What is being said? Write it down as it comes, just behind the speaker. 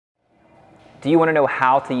Do you want to know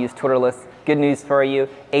how to use Twitter lists? Good news for you.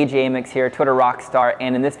 Amyx here, Twitter Rockstar,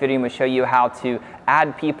 and in this video I'm going to show you how to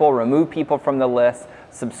add people, remove people from the list,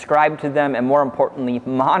 subscribe to them, and more importantly,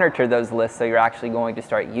 monitor those lists so you're actually going to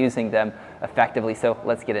start using them effectively. So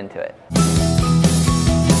let's get into it.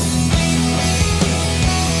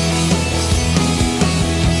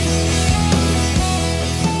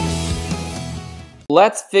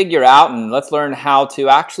 Let's figure out and let's learn how to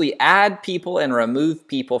actually add people and remove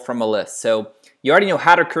people from a list. So you already know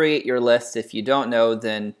how to create your list. If you don't know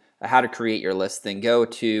then how to create your list, then go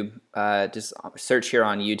to just search here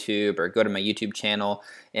on YouTube or go to my YouTube channel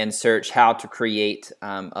and search how to create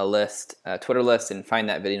a list, a Twitter list, and find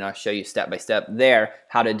that video and I'll show you step by step there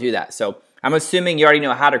how to do that. So I'm assuming you already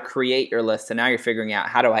know how to create your list, and now you're figuring out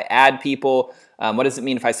how do I add people, what does it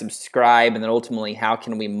mean if I subscribe, and then ultimately how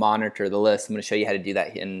can we monitor the list. I'm going to show you how to do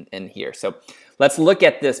that in here. So let's look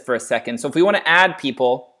at this for a second. So if we want to add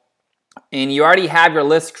people, and you already have your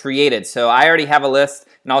list created, so I already have a list,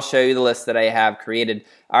 and I'll show you the list that I have created.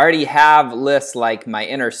 I already have lists like my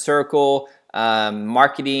inner circle,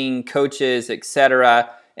 marketing, coaches, etc.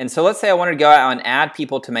 And so let's say I wanted to go out and add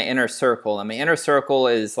people to my inner circle, and my inner circle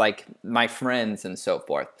is like my friends and so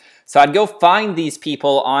forth. So I'd go find these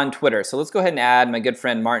people on Twitter. So let's go ahead and add my good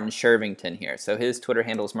friend Martin Shervington here. So his Twitter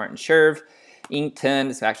handle is Martin Shervington.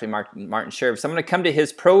 It's actually Martin Sherv. So I'm going to come to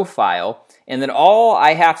his profile, and then all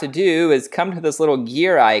I have to do is come to this little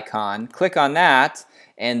gear icon, click on that,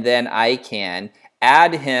 and then I can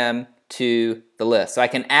add him to the list. So I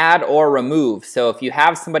can add or remove. So if you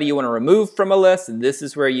have somebody you want to remove from a list, this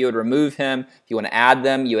is where you would remove him. If you want to add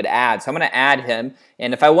them, you would add. So I'm going to add him.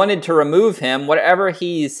 And if I wanted to remove him, whatever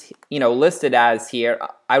he's listed as here,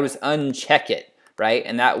 I would just uncheck it, right?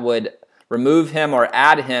 And that would remove him or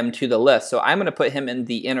add him to the list. So I'm going to put him in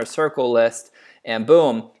the inner circle list, and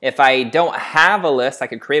boom. If I don't have a list, I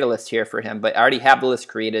could create a list here for him, but I already have the list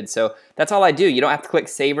created. So that's all I do. You don't have to click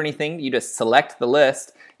save or anything. You just select the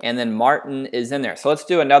list, and then Martin is in there. So let's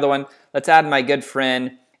do another one. Let's add my good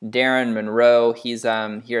friend Darren Monroe. He's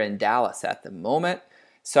here in Dallas at the moment.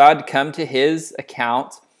 So I'd come to his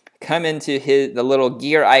account, come into the little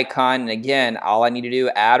gear icon, and again, all I need to do,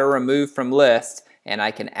 add or remove from list, and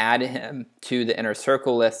I can add him to the inner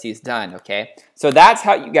circle list. He's done, okay? So that's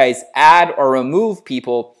how you guys add or remove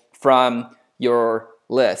people from your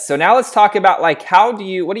list. So now let's talk about like what do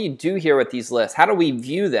you do here with these lists? How do we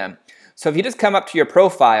view them? So if you just come up to your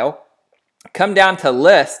profile, come down to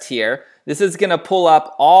list here, this is going to pull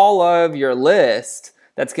up all of your list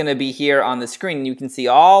that's going to be here on the screen. You can see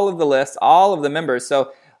all of the lists, all of the members.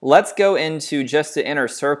 So let's go into just the inner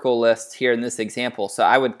circle list here in this example. So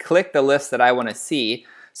I would click the list that I want to see.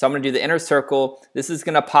 So I'm going to do the inner circle. This is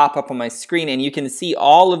going to pop up on my screen, and you can see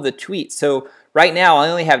all of the tweets. So right now I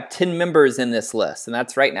only have 10 members in this list, and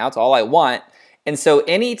that's right now. It's all I want. And so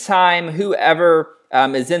anytime whoever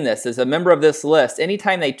is in this, is a member of this list,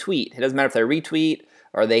 anytime they tweet, it doesn't matter if they retweet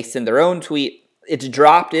or they send their own tweet, it's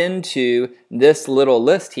dropped into this little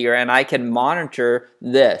list here, and I can monitor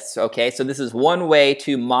this, okay? So this is one way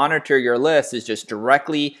to monitor your list, is just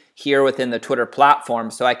directly here within the Twitter platform.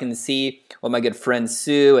 So I can see what my good friends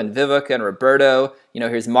Sue and Vivica and Roberto,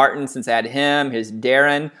 here's Martin since I had him, here's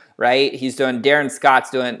Darren, right?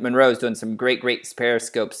 Monroe's doing some great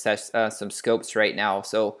Periscope some scopes right now.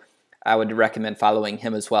 So I would recommend following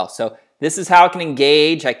him as well. So this is how I can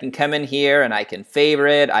engage. I can come in here and I can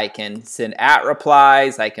favorite, I can send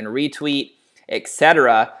 @replies, I can retweet,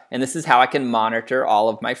 etc. And this is how I can monitor all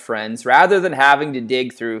of my friends rather than having to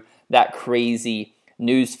dig through that crazy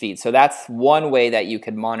news feed. So that's one way that you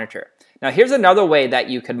could monitor. Now here's another way that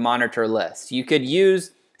you could monitor lists. You could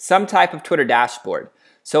use some type of Twitter dashboard.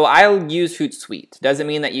 So I'll use Hootsuite. Doesn't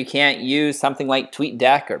mean that you can't use something like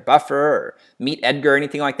TweetDeck or Buffer or MeetEdgar or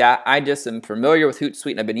anything like that. I just am familiar with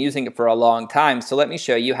Hootsuite and I've been using it for a long time. So let me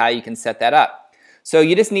show you how you can set that up. So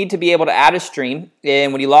you just need to be able to add a stream.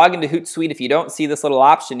 And when you log into Hootsuite, if you don't see this little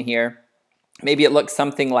option here, maybe it looks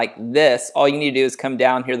something like this. All you need to do is come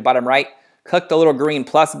down here to the bottom right, click the little green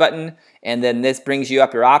plus button, and then this brings you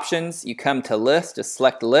up your options. You come to list, just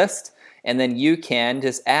select list, and then you can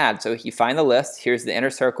just add. So if you find the list, here's the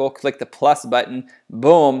inner circle, click the plus button,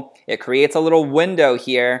 boom, it creates a little window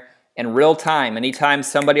here in real time. Anytime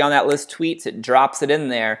somebody on that list tweets, it drops it in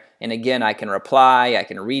there. And again, I can reply, I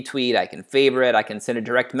can retweet, I can favorite, I can send a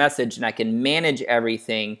direct message, and I can manage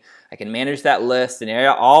everything. I can manage that list and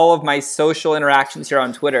all of my social interactions here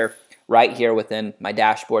on Twitter right here within my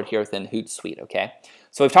dashboard here within Hootsuite, okay?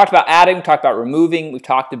 So we've talked about adding, we've talked about removing, we've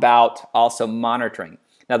talked about also monitoring.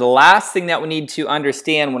 Now the last thing that we need to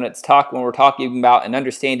understand when we're talking about and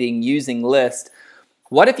understanding using lists,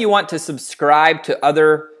 what if you want to subscribe to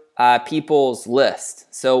other people's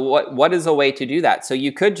list. So what is a way to do that? So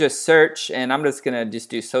you could just search, and I'm just gonna just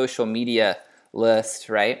do social media list,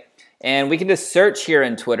 right? And we can just search here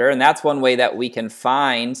in Twitter, and that's one way that we can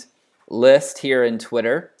find list here in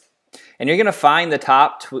Twitter. And you're gonna find the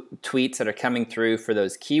top tweets that are coming through for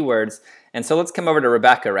those keywords. And so let's come over to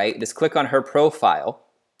Rebecca, right? Just click on her profile,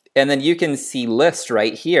 and then you can see list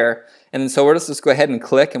right here. And so we're just go ahead and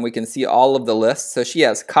click, and we can see all of the lists. So she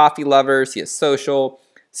has coffee lovers, she has social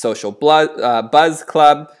buzz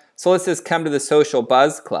club. So let's just come to the social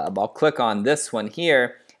buzz club. I'll click on this one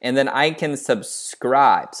here, and then I can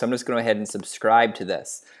subscribe. So I'm just going to go ahead and subscribe to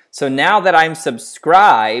this. So now that I'm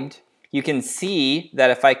subscribed, you can see that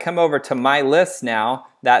if I come over to my list now,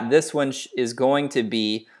 that this one is going to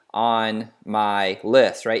be on my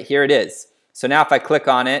list, right? Here it is. So now if I click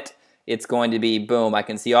on it, it's going to be, boom, I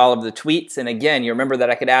can see all of the tweets. And again, you remember that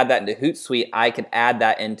I could add that into Hootsuite. I could add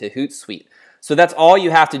that into Hootsuite. So that's all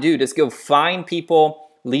you have to do. Just go find people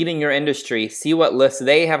leading your industry, see what lists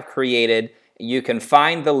they have created. You can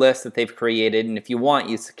find the list that they've created, and if you want,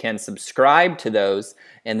 you can subscribe to those,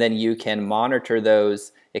 and then you can monitor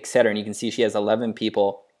those, etc. And you can see she has 11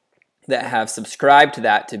 people that have subscribed to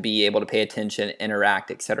that to be able to pay attention,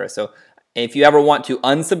 interact, etc. So if you ever want to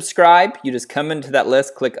unsubscribe, you just come into that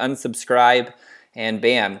list, click unsubscribe, and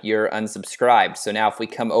bam, you're unsubscribed. So now if we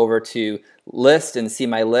come over to list and see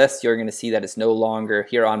my list, you're going to see that it's no longer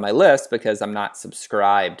here on my list because I'm not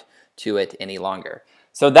subscribed to it any longer.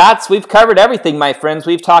 So we've covered everything, my friends.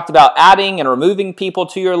 We've talked about adding and removing people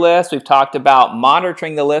to your list. We've talked about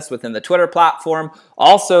monitoring the list within the Twitter platform,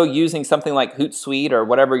 also using something like Hootsuite or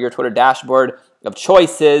whatever your Twitter dashboard of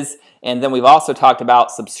choice is. And then we've also talked about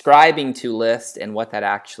subscribing to lists and what that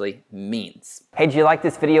actually means. Hey, did you like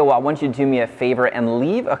this video? Well, I want you to do me a favor and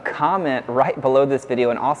leave a comment right below this video.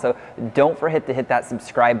 And also, don't forget to hit that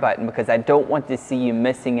subscribe button because I don't want to see you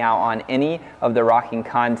missing out on any of the rocking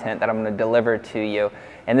content that I'm going to deliver to you.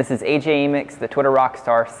 And this is AJ Amyx, the Twitter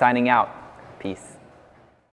Rockstar, signing out. Peace.